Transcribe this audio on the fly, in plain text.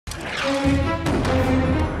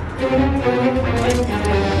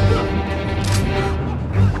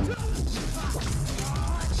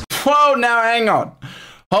Whoa, now hang on.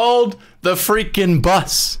 Hold the freaking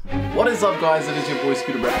bus. What is up, guys? It is your boy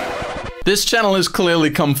Scooter Bro. This channel has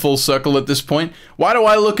clearly come full circle at this point. Why do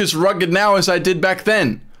I look as rugged now as I did back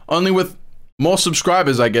then? Only with more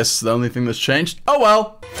subscribers, I guess, is the only thing that's changed. Oh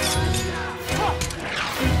well.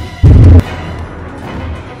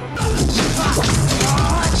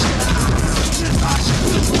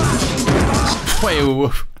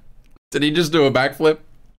 Wait, did he just do a backflip?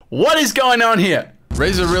 What is going on here?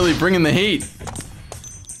 Razor really bringing the heat.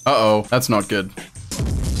 Uh-oh, that's not good.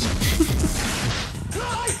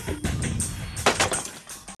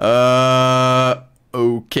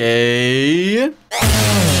 Okay.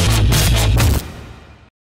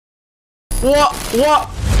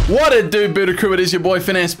 What it do, Buddha crew? It is your boy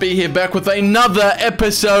Finance B here, back with another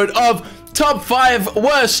episode of Top 5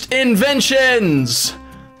 Worst Inventions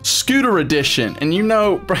Scooter Edition. And you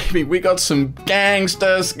know, baby, we got some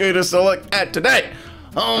gangster scooters to look at today.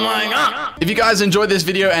 Oh my god. If you guys enjoyed this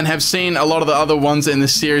video and have seen a lot of the other ones in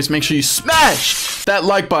this series, make sure you smash that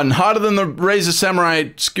like button harder than the Razor Samurai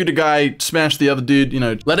scooter guy smashed the other dude. You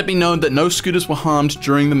know, let it be known that no scooters were harmed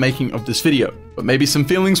during the making of this video, but maybe some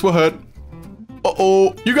feelings were hurt.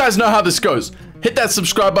 Uh-oh. You guys know how this goes. Hit that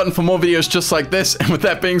subscribe button for more videos just like this. And with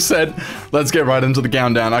that being said, let's get right into the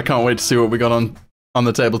countdown. I can't wait to see what we got on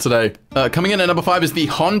the table today. Coming in at number 5 is the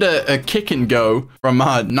Honda Kick and Go from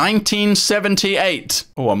 1978.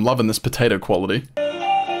 Oh, I'm loving this potato quality.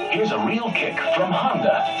 Here's a real kick from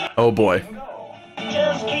Honda. Oh boy.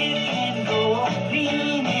 Just kick and go,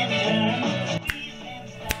 lean and turn.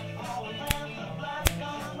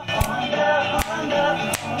 Honda, Honda, Honda.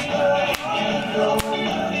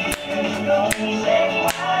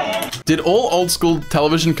 Did all old school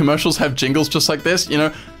television commercials have jingles just like this? You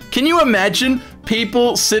know, can you imagine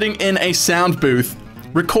people sitting in a sound booth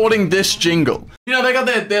recording this jingle? You know, they got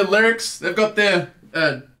their lyrics, they've got their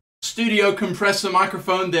studio compressor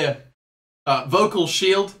microphone, their vocal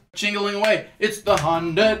shield, jingling away. It's the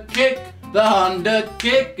Honda Kick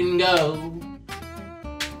and Go.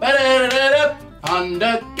 Ba-da-da-da-da.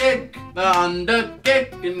 Honda Kick, the Honda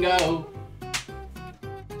Kick and Go. Is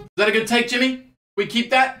that a good take, Jimmy? We keep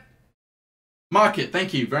that? Mark it,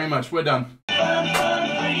 thank you very much, we're done.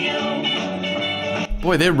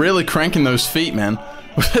 Boy, they're really cranking those feet, man.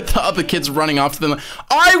 The other kids running after them.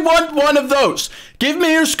 I want one of those. Give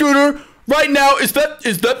me your scooter right now. Is that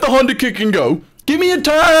the Honda Kick and Go? Give me a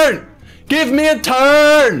turn. Give me a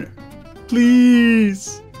turn,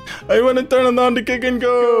 please. I want to turn on the Honda Kick and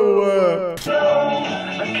Go.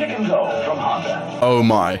 The Kick and Go from Honda. Oh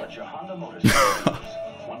my.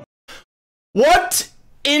 What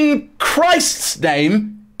in Christ's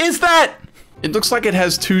name is that? It looks like it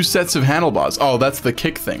has 2 sets of handlebars. Oh, that's the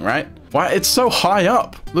kick thing, right? Why, it's so high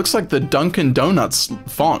up. Looks like the Dunkin' Donuts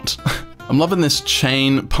font. I'm loving this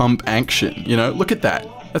chain pump action, you know? Look at that.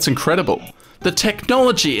 That's incredible. The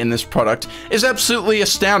technology in this product is absolutely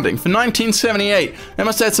astounding. For 1978, they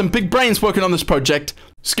must have had some big brains working on this project.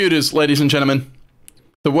 Scooters, ladies and gentlemen.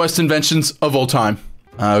 The worst inventions of all time.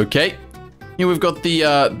 Okay. Here we've got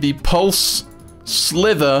the Pulse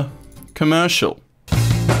Slither commercial.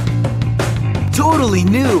 Totally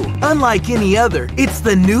new, unlike any other. It's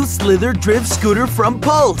the new Slither drift scooter from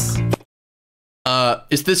Pulse.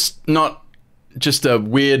 Is this not just a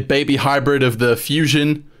weird baby hybrid of the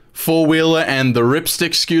Fusion 4-wheeler and the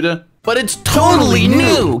Ripstick scooter? But it's totally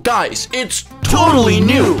new, guys. It's totally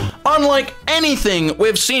new, unlike anything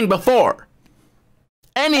we've seen before.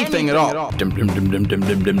 Anything at all.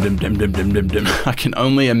 I can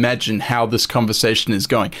only imagine how this conversation is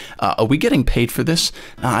going. Are we getting paid for this?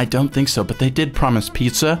 I don't think so, but they did promise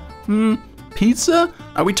pizza. Pizza?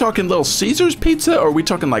 Are we talking Little Caesars pizza, or are we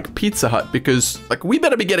talking like Pizza Hut? Because, like, we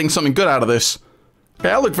better be getting something good out of this.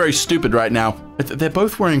 Okay, I look very stupid right now. They're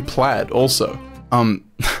both wearing plaid, also.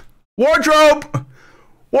 Wardrobe!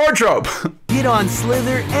 Wardrobe! Get on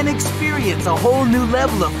Slither and experience a whole new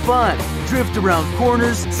level of fun. Drift around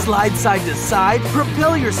corners, slide side to side,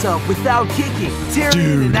 propel yourself without kicking, tear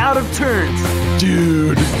in and out of turns.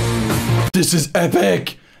 Dude, this is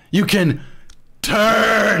epic. You can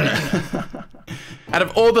turn. Out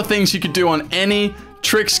of all the things you could do on any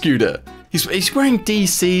trick scooter, he's wearing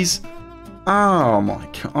DCs. Oh my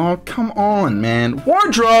god, oh come on, man.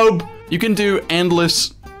 Wardrobe! You can do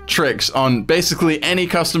endless tricks on basically any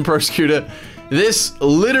custom pro scooter. This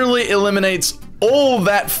literally eliminates all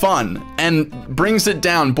that fun and brings it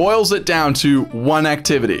down, boils it down to one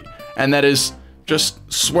activity, and that is just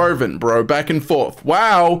swerving, bro, back and forth.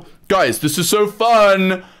 Wow, guys, this is so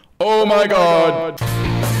fun. Oh my god.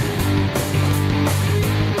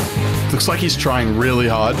 looks like he's trying really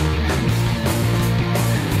hard.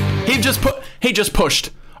 He just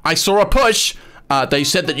pushed. I saw a push. They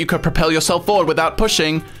said that you could propel yourself forward without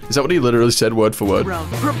pushing. Is that what he literally said, word for word?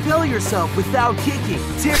 Propel yourself without kicking.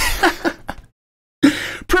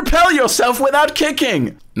 Propel yourself without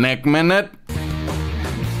kicking. Next minute.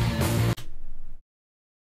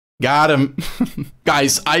 Got him.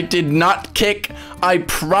 Guys, I did not kick. I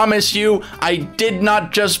promise you, I did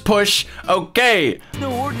not just push. Okay.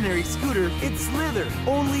 No ordinary scooter, it's slither,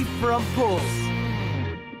 only front pulls.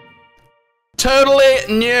 Totally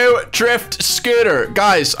new drift scooter.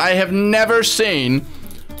 Guys, I have never seen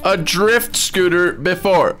a drift scooter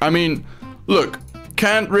before. I mean, look,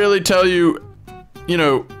 can't really tell you, you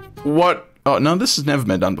know, what... Oh, no, this has never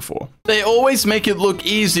been done before. They always make it look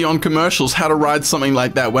easy on commercials how to ride something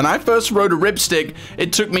like that. When I first rode a ripstick,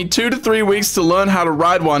 it took me 2 to 3 weeks to learn how to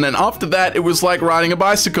ride one, and after that, it was like riding a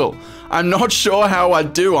bicycle. I'm not sure how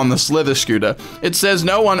I'd do on the slither scooter. It says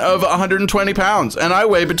no one over 120 pounds, and I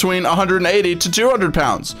weigh between 180 to 200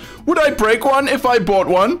 pounds. Would I break one if I bought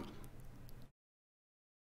one?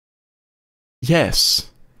 Yes.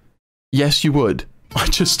 Yes, you would. I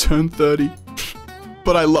just turned 30.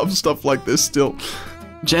 But I love stuff like this still.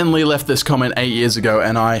 Jen Lee left this comment 8 years ago,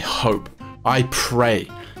 and I hope, I pray,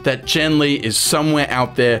 that Jen Lee is somewhere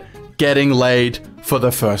out there getting laid for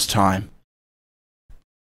the first time.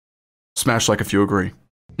 Smash like if you agree.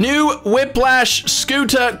 New Whiplash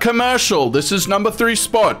scooter commercial. This is number 3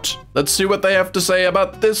 spot. Let's see what they have to say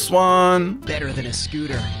about this one. Better than a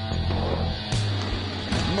scooter.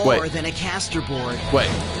 More than a caster board. Wait,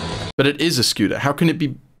 but it is a scooter. How can it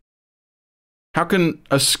be... How can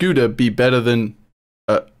a scooter be better than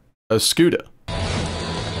a scooter?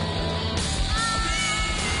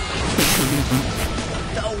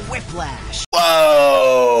 The Whiplash.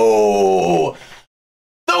 Whoa!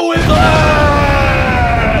 The Whiplash!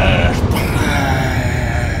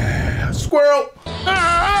 Squirrel!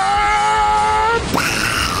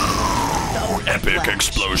 Epic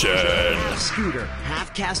explosion! Scooter,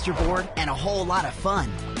 half caster board, and a whole lot of fun.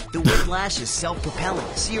 The Whiplash is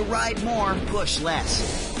self-propelling, so you ride more, push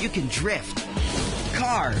less. You can drift,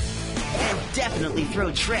 carve, and definitely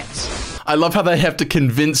throw tricks. I love how they have to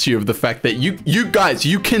convince you of the fact that you guys,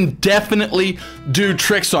 you can definitely do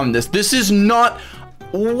tricks on this. This is not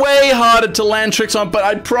way harder to land tricks on, but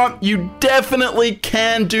I promise you definitely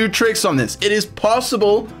can do tricks on this. It is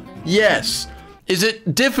possible, yes. Is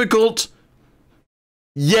it difficult?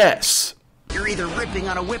 Yes. You're either ripping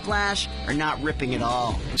on a Whiplash or not ripping at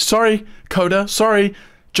all. Sorry, Coda. Sorry,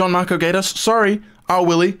 John Marco Gatos. Sorry, R.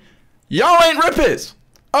 Willie. Y'all ain't rippers.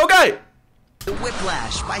 Okay. The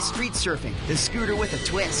Whiplash by Street Surfing, the scooter with a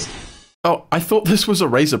twist. Oh, I thought this was a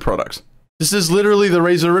Razer product. This is literally the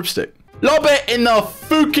Razer Ripstick. Lob it in the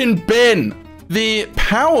fucking bin. The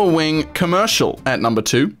Power Wing commercial at number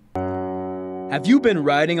 2. Have you been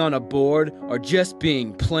riding on a board or just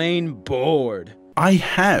being plain bored? I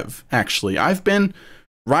have, actually. I've been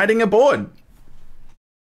riding a board.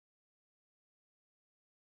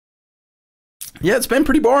 Yeah, it's been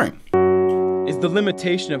pretty boring. Is the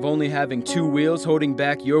limitation of only having 2 wheels holding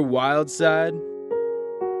back your wild side?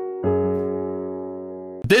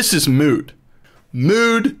 This is mood.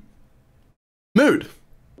 Mood. Mood.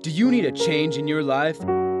 Do you need a change in your life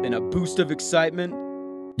and a boost of excitement?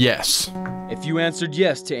 Yes. If you answered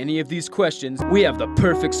yes to any of these questions, we have the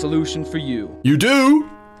perfect solution for you. You do?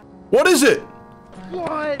 What is it?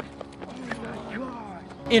 What? Oh my God.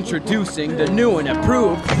 Introducing the new and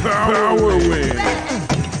improved Power Wing.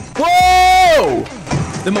 Whoa!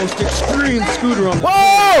 the most extreme scooter on the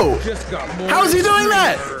Whoa! planet. Just got more How is he doing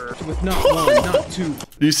that? With not one, not 2.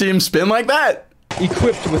 Do you see him spin like that?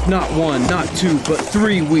 Equipped with not 1, not 2, but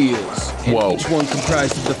 3 wheels. And Whoa. each one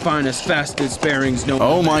comprised of the finest, fastest bearings known.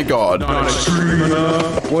 Oh my god.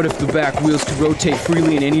 What if the back wheels could rotate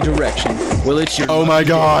freely in any direction? Well, it's your Oh my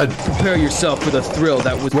god. Prepare yourself for the thrill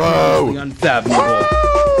that was Whoa. previously unfathomable.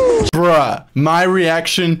 Bruh, my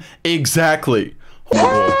reaction exactly.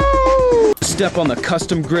 Step on the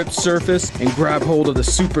custom grip surface and grab hold of the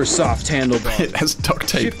super soft handlebar. It has duct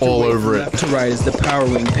tape Shift all away over from it. left to right as the power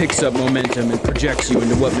wing picks up momentum and projects you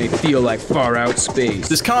into what may feel like far out space.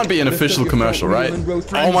 This can't be an Lift up official your commercial, front right? wheel and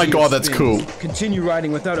rotate Oh my into god, your that's cool. spins. Continue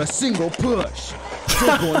riding without a single push.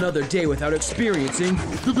 Don't go another day without experiencing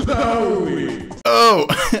the power wing. Oh!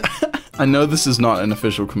 I know this is not an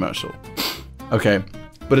official commercial. Okay,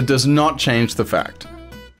 but it does not change the fact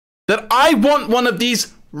that I want one of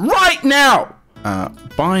these right now!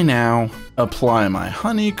 Buy now. apply my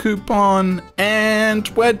honey coupon, and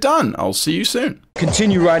we're done. I'll see you soon.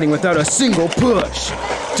 Continue riding without a single push.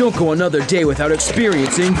 Don't go another day without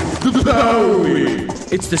experiencing the Bowie.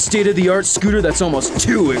 It's the state-of-the-art scooter that's almost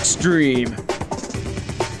too extreme.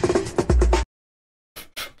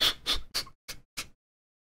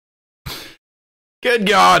 Good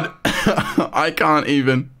God. I can't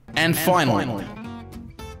even. And finally,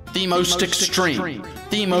 the most extreme,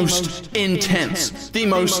 the most intense, the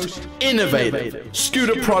most innovative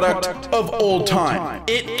scooter product of all time.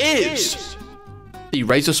 It is the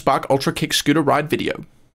Razor Spark Ultra Kick Scooter Ride video.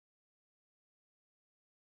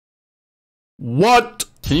 What?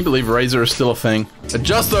 Can you believe Razor is still a thing?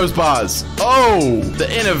 Adjust those bars. Oh,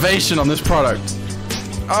 the innovation on this product.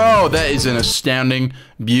 Oh, that is an astounding,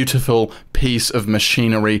 beautiful piece of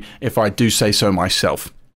machinery, if I do say so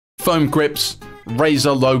myself. Foam grips,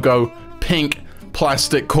 Razor logo, pink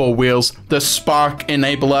plastic core wheels, the Spark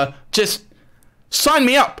enabler. Just sign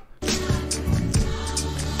me up.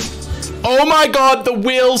 Oh my God, the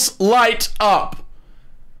wheels light up.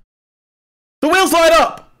 The wheels light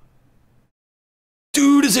up.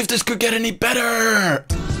 Dude, as if this could get any better.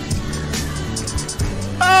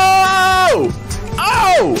 Oh!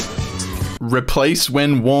 Oh! Replace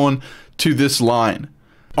when worn to this line.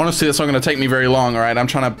 Honestly, that's not going to take me very long, all right? I'm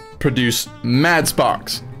trying to produce mad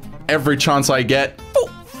sparks every chance I get. Oh,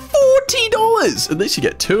 $40! At least you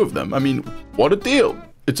get 2 of them. I mean, what a deal.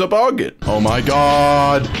 It's a bargain. Oh my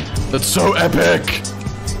God. That's so epic.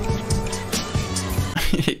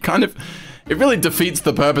 It really defeats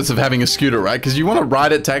the purpose of having a scooter, right? Because you want to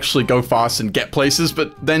ride it to actually go fast and get places,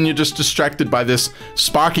 but then you're just distracted by this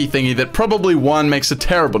sparky thingy that probably makes a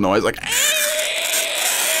terrible noise, like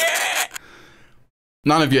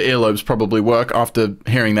none of your earlobes probably work after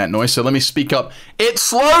hearing that noise, so let me speak up. It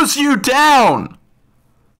slows you down!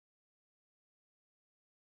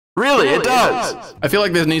 Really, it does. I feel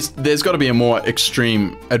like there's got to be a more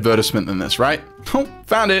extreme advertisement than this, right? Oh,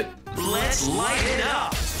 found it. Let's light it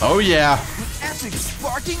up. Oh yeah. Epic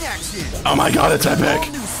sparking action. Oh my God, it's epic.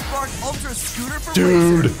 All new Spark Ultra scooter from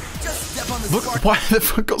Dude. Razor. Just step on the Look, Spark. why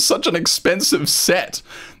they've got such an expensive set?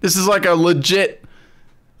 This is like a legit...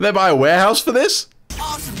 They buy a warehouse for this?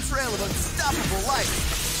 Awesome trail of unstoppable light.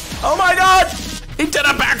 Oh my God! He did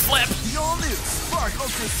a backflip! The all new Spark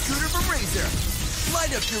Ultra scooter from Razor.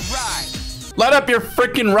 Light up your ride. Light up your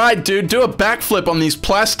freaking ride, dude. Do a backflip on these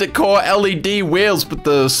plastic core LED wheels with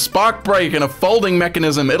the spark brake and a folding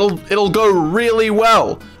mechanism. It'll go really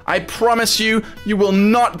well. I promise you, you will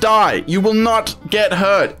not die. You will not get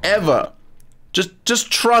hurt, ever.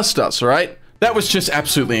 Just trust us, all right? That was just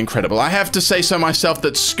absolutely incredible. I have to say so myself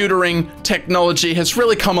that scootering technology has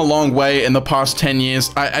really come a long way in the past 10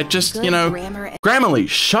 years. I just, you know... Grammarly,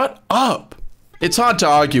 shut up. It's hard to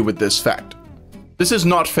argue with this fact. This is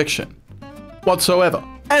not fiction. Whatsoever.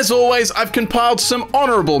 As always, I've compiled some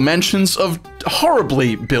honorable mentions of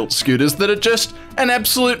horribly built scooters that are just an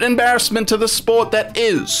absolute embarrassment to the sport that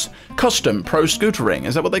is custom pro scootering.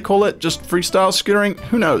 Is that what they call it? Just freestyle scootering?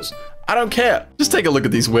 Who knows? I don't care. Just take a look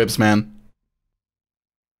at these whips, man.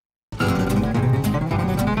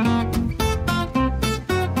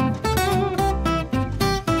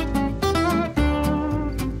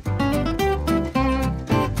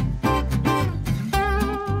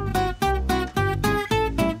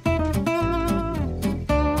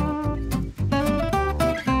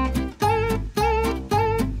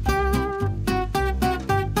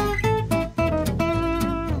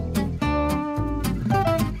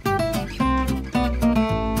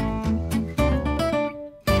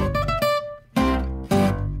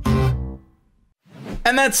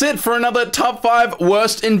 And that's it for another Top 5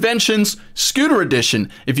 Worst Inventions Scooter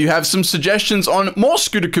Edition. If you have some suggestions on more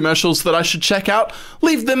scooter commercials that I should check out,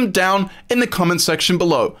 leave them down in the comment section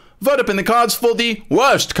below. Vote up in the cards for the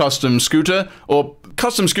worst custom scooter, or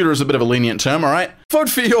custom scooter is a bit of a lenient term, alright? Vote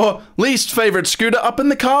for your least favorite scooter up in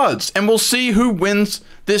the cards, and we'll see who wins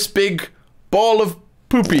this big ball of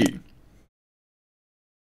poopy.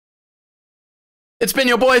 It's been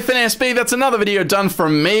your boy FinSB. That's another video done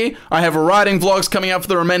from me. I have riding vlogs coming up for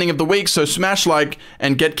the remaining of the week, so smash like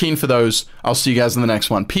and get keen for those. I'll see you guys in the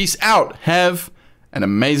next one. Peace out. Have an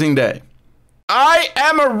amazing day. I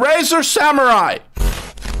am a Razor Samurai.